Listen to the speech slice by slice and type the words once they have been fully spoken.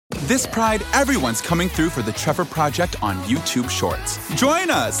This Pride, everyone's coming through for the Trevor Project on YouTube Shorts.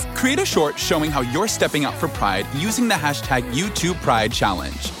 Join us! Create a short showing how you're stepping out for Pride using the hashtag YouTube Pride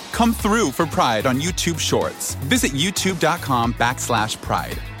Challenge. Come through for Pride on YouTube Shorts. Visit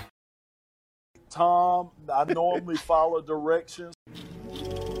youtube.com/pride. Tom, I normally follow directions.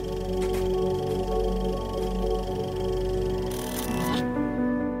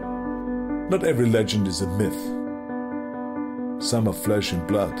 Not every legend is a myth. Some are flesh and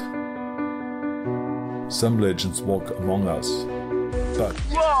blood. Some legends walk among us. But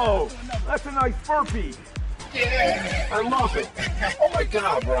whoa! That's a nice burpee! Yeah, I love it. Oh my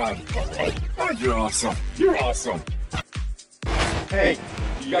God, Rob. Oh, you're awesome. You're awesome. Hey,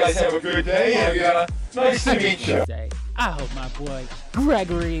 you guys have a good day, and nice to meet you. I hope my boy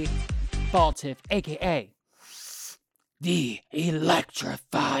Gregory Baltiff, aka the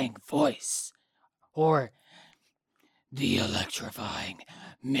electrifying voice, or the electrifying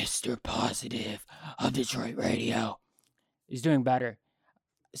Mr. Positive of Detroit Radio, is doing better.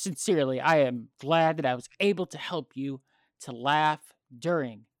 Sincerely, I am glad that I was able to help you to laugh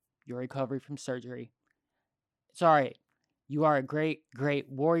during your recovery from surgery. It's all right. You are a great, great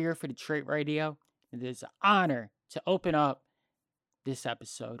warrior for Detroit Radio. It is an honor to open up this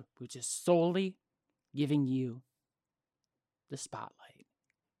episode, which is solely giving you the spotlight.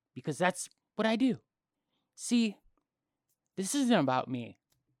 Because that's what I do. See, this isn't about me.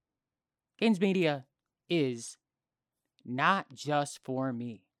 Gaines Media is not just for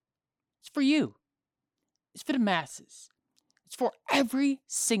me. It's for you. It's for the masses. It's for every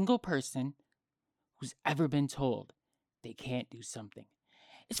single person who's ever been told they can't do something.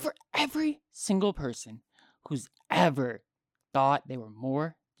 It's for every single person who's ever thought they were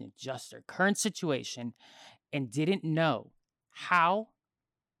more than just their current situation and didn't know how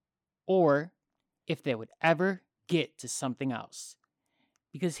or if they would ever get to something else.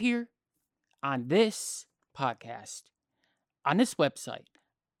 Because here on this podcast, on this website,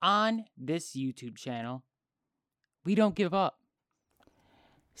 on this YouTube channel, we don't give up.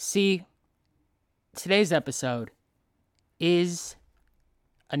 See, today's episode is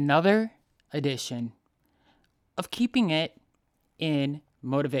another edition of keeping it in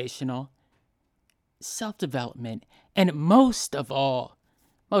motivational self-development. And most of all,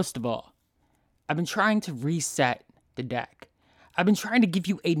 I've been trying to reset the deck. I've been trying to give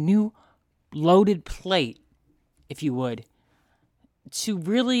you a new loaded plate, if you would, to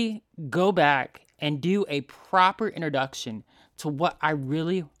really go back and do a proper introduction to what I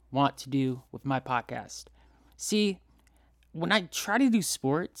really want to do with my podcast. See, when I try to do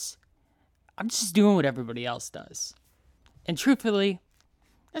sports, I'm just doing what everybody else does. And truthfully,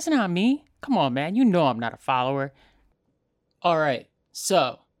 that's not me. Come on, man. You know I'm not a follower. All right.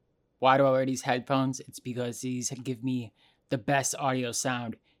 So, why do I wear these headphones? It's because these give me the best audio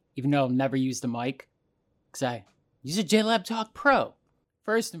sound, even though I've never used a mic, because I use a JLab Talk Pro.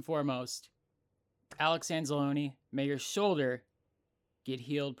 First and foremost, Alex Anzalone, may your shoulder get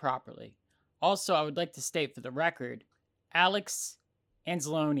healed properly. Also, I would like to state for the record, Alex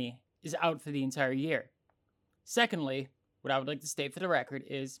Anzalone is out for the entire year. Secondly, what I would like to state for the record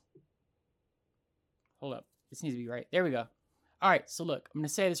is, hold up, this needs to be right. There we go. All right, so look, I'm going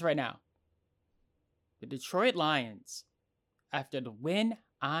to say this right now. The Detroit Lions, after the win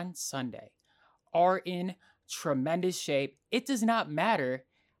on Sunday, are in tremendous shape. It does not matter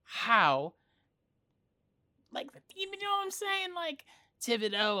how, like, you know what I'm saying? Like,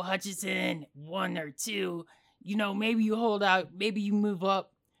 Thibodeau, Hutchinson, 1 or 2, you know, maybe you hold out, maybe you move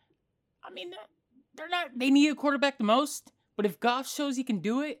up. I mean, they need a quarterback the most, but if Goff shows he can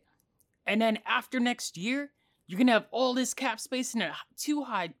do it, and then after next year, you're going to have all this cap space and 2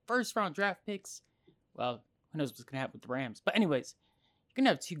 high first-round draft picks. Well, who knows what's going to happen with the Rams. But anyways, you're going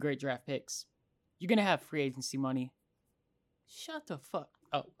to have 2 great draft picks. You're going to have free agency money. Shut the fuck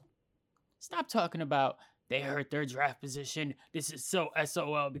up. Stop talking about they hurt their draft position. This is so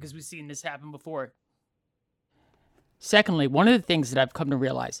SOL because we've seen this happen before. Secondly, one of the things that I've come to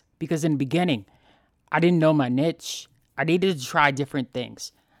realize, because in the beginning, I didn't know my niche. I needed to try different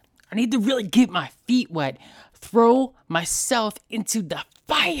things. I need to really get my feet wet, throw myself into the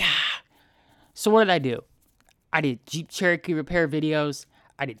fire. So what did I do? I did Jeep Cherokee repair videos.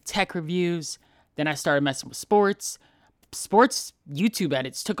 I did tech reviews. Then I started messing with sports. Sports YouTube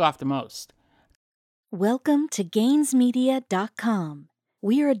edits took off the most. Welcome to GainesMedia.com.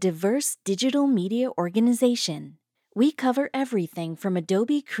 We are a diverse digital media organization. We cover everything from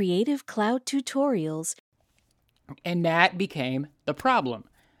Adobe Creative Cloud tutorials. And that became the problem.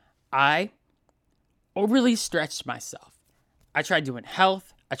 I overly stretched myself. I tried doing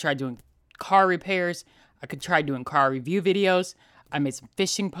health. I tried doing car repairs. I could try doing car review videos. I made some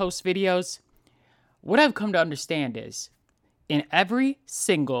fishing post videos. What I've come to understand is, in every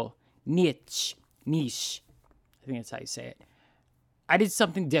single niche, I think that's how you say it, I did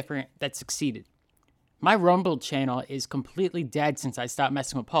something different that succeeded. My Rumble channel is completely dead since I stopped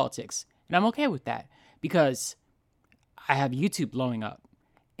messing with politics. And I'm okay with that because I have YouTube blowing up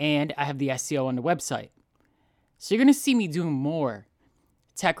and I have the SEO on the website. So you're going to see me doing more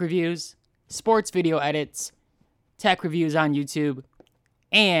tech reviews, sports video edits, tech reviews on YouTube,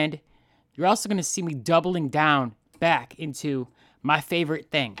 and you're also going to see me doubling down back into my favorite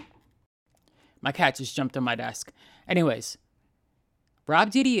thing. My cat just jumped on my desk. Anyways,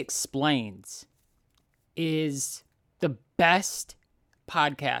 RobDiddy Explains is the best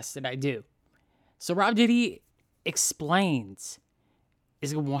podcast that I do. So RobDiddy Explains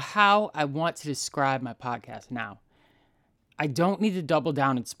is how I want to describe my podcast now. I don't need to double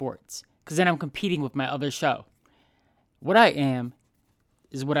down in sports because then I'm competing with my other show. What I am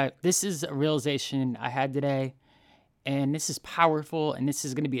is this is a realization I had today, and this is powerful, and this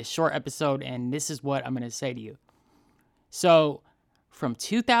is going to be a short episode, and this is what I'm going to say to you. So from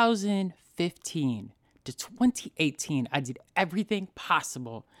 2015 to 2018, I did everything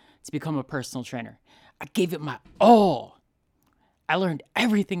possible to become a personal trainer. I gave it my all. I learned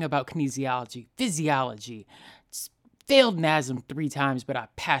everything about kinesiology, physiology, failed NASM 3 times, but I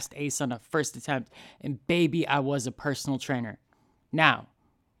passed ACE on the first attempt, and baby, I was a personal trainer. Now,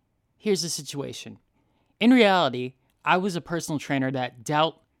 here's the situation. In reality, I was a personal trainer that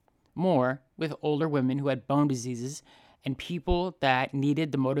dealt more with older women who had bone diseases and people that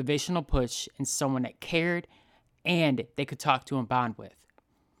needed the motivational push and someone that cared and they could talk to and bond with.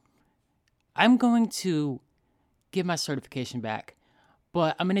 I'm going to get my certification back,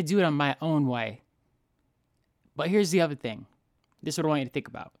 but I'm going to do it on my own way. But here's the other thing. This is what I want you to think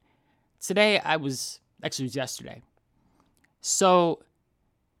about. Today, it was yesterday. So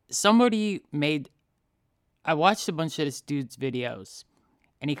I watched a bunch of this dude's videos,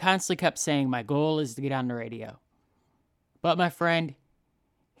 and he constantly kept saying, my goal is to get on the radio. But my friend,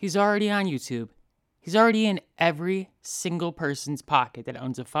 he's already on YouTube. He's already in every single person's pocket that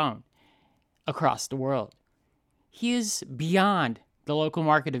owns a phone across the world. He is beyond the local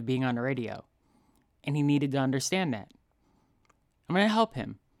market of being on the radio, and he needed to understand that. I'm going to help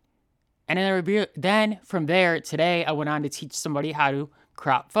him. And then from there, today, I went on to teach somebody how to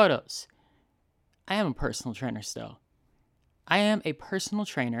crop photos. I am a personal trainer still. I am a personal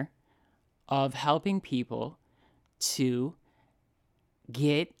trainer of helping people to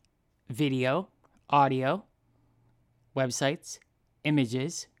get video, audio, websites,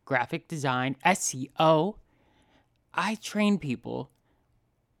 images, graphic design, SEO. I train people,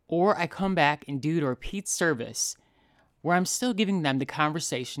 or I come back and do the repeat service where I'm still giving them the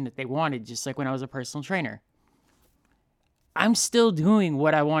conversation that they wanted, just like when I was a personal trainer. I'm still doing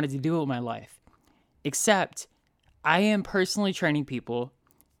what I wanted to do with my life, except I am personally training people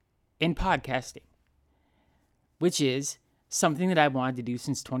in podcasting, which is something that I wanted to do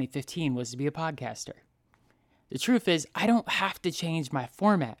since 2015, was to be a podcaster. The truth is, I don't have to change my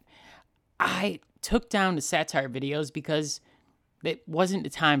format. I took down the satire videos because it wasn't the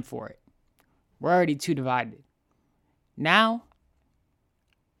time for it. We're already too divided. Now,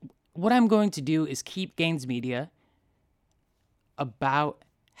 what I'm going to do is keep Gaines Media about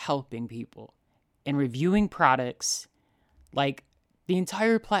helping people and reviewing products. Like, the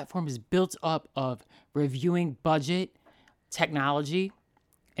entire platform is built up of reviewing budget technology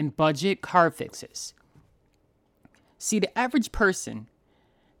and budget car fixes. See, the average person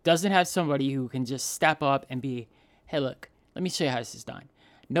doesn't have somebody who can just step up and be, hey, look, let me show you how this is done.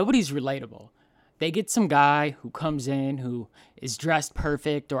 Nobody's relatable. They get some guy who comes in who is dressed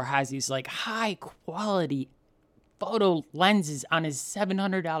perfect or has these like high quality photo lenses on his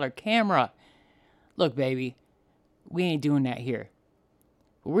 $700 camera. Look, baby, we ain't doing that here.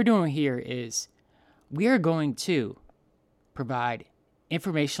 What we're doing here is we are going to provide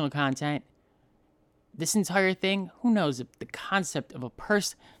informational content. This entire thing, who knows if the concept of a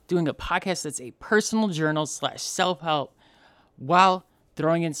person doing a podcast that's a personal journal / self-help while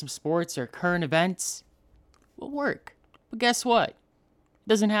throwing in some sports or current events will work. But guess what? It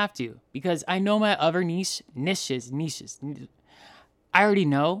doesn't have to, because I know my other niches. I already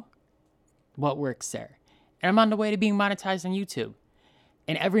know what works there. And I'm on the way to being monetized on YouTube.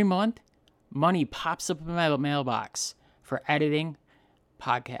 And every month, money pops up in my mailbox for editing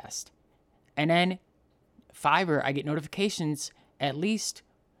podcast. And then Fiverr, I get notifications at least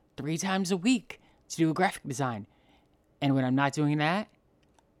 3 times a week to do a graphic design. And when I'm not doing that,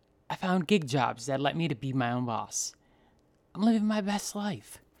 I found gig jobs that let me to be my own boss. I'm living my best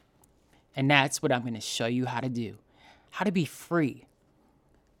life. And that's what I'm going to show you how to do. how to be free.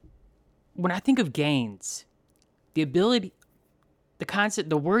 When I think of gains, the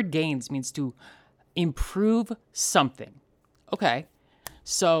word gains means to improve something. Okay,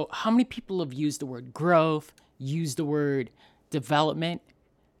 so how many people have used the word growth, used the word development?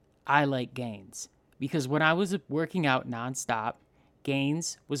 I like gains because when I was working out nonstop,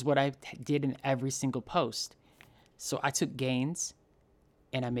 gains was what I did in every single post. So I took gains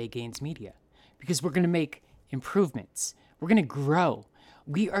and I made Gains Media because we're going to make improvements. We're going to grow.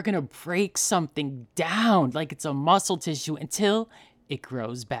 We are going to break something down like it's a muscle tissue until it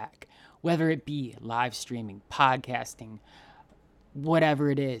grows back, whether it be live streaming, podcasting, whatever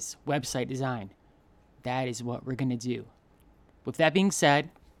it is, website design. That is what we're going to do. With that being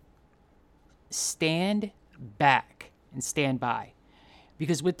said, stand back and stand by.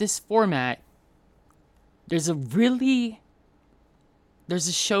 Because with this format, there's a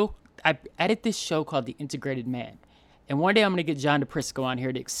show, I edit this show called The Integrated Man. And one day I'm going to get John DePrisco on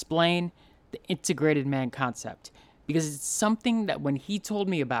here to explain the integrated man concept. Because it's something that when he told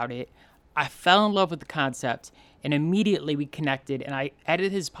me about it, I fell in love with the concept and immediately we connected and I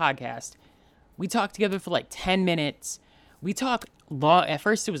edited his podcast. We talked together for like 10 minutes. We talk long. At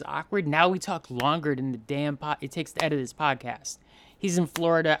first it was awkward. Now we talk longer than the damn it takes to edit his podcast. He's in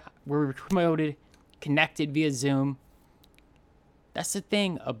Florida. We're promoted, connected via Zoom. That's the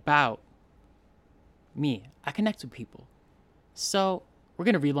thing about me. I connect with people. So we're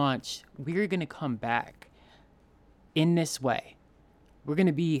going to relaunch. We're going to come back in this way. We're going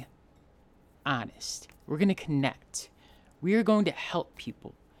to be honest. We're going to connect. We are going to help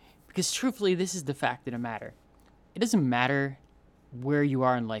people. Because truthfully, this is the fact of the matter. It doesn't matter where you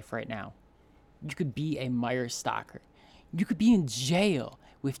are in life right now. You could be a Meyer stalker. You could be in jail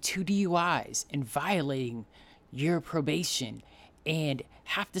with 2 DUIs and violating your probation and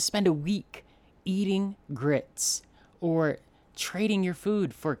have to spend a week eating grits or trading your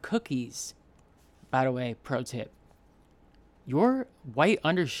food for cookies. By the way, pro tip, your white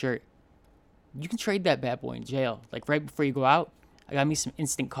undershirt, you can trade that bad boy in jail. Like right before you go out, I got me some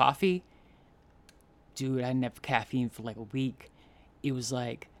instant coffee. Dude, I didn't have caffeine for like a week. It was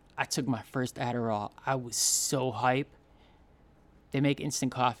like, I took my first Adderall. I was so hype. They make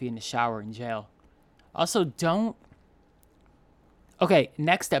instant coffee in the shower in jail. Also, Okay,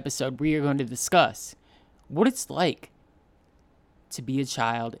 next episode, we are going to discuss what it's like to be a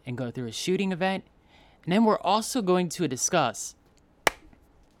child and go through a shooting event. And then we're also going to discuss,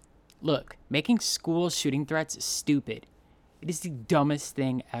 look, making school shooting threats is stupid. It is the dumbest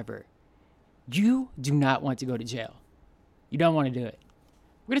thing ever. You do not want to go to jail. You don't want to do it.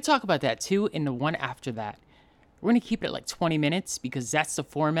 We're going to talk about that too in the one after that. We're going to keep it at like 20 minutes because that's the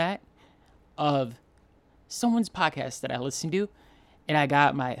format of someone's podcast that I listen to. And I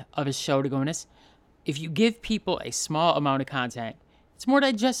got my other show to go in this. If you give people a small amount of content, it's more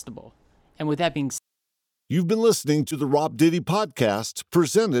digestible. And with that being said, you've been listening to the RobDiddy podcast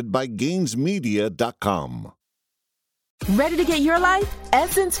presented by GainsMedia.com. Ready to get your life?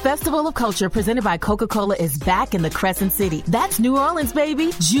 Essence Festival of Culture presented by Coca-Cola is back in the Crescent City. That's New Orleans,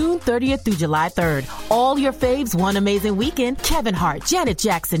 baby. June 30th through July 3rd. All your faves one amazing weekend. Kevin Hart, Janet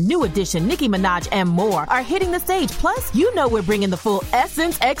Jackson, New Edition, Nicki Minaj, and more are hitting the stage. Plus, you know we're bringing the full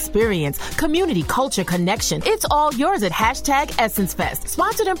Essence experience. Community, culture, connection. It's all yours at #EssenceFest.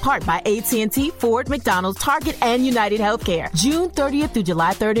 Sponsored in part by AT&T, Ford, McDonald's, Target, and United Healthcare. June 30th through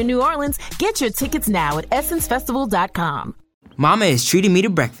July 3rd in New Orleans. Get your tickets now at EssenceFestival.com. Mama is treating me to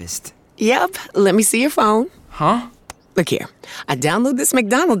breakfast. Yep. Let me see your phone. Huh? Look here. I download this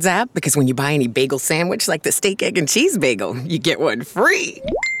McDonald's app because when you buy any bagel sandwich like the steak, egg, and cheese bagel, you get one free.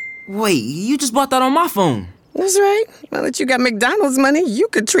 Wait, you just bought that on my phone. That's right. Now that you got McDonald's money, you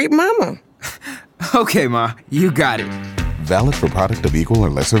could treat Mama. Okay, Ma. You got it. Valid for product of equal or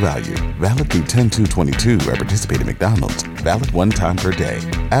lesser value. Valid through 10/2/22 at participating McDonald's. Valid one time per day.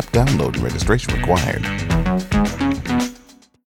 App download and registration required.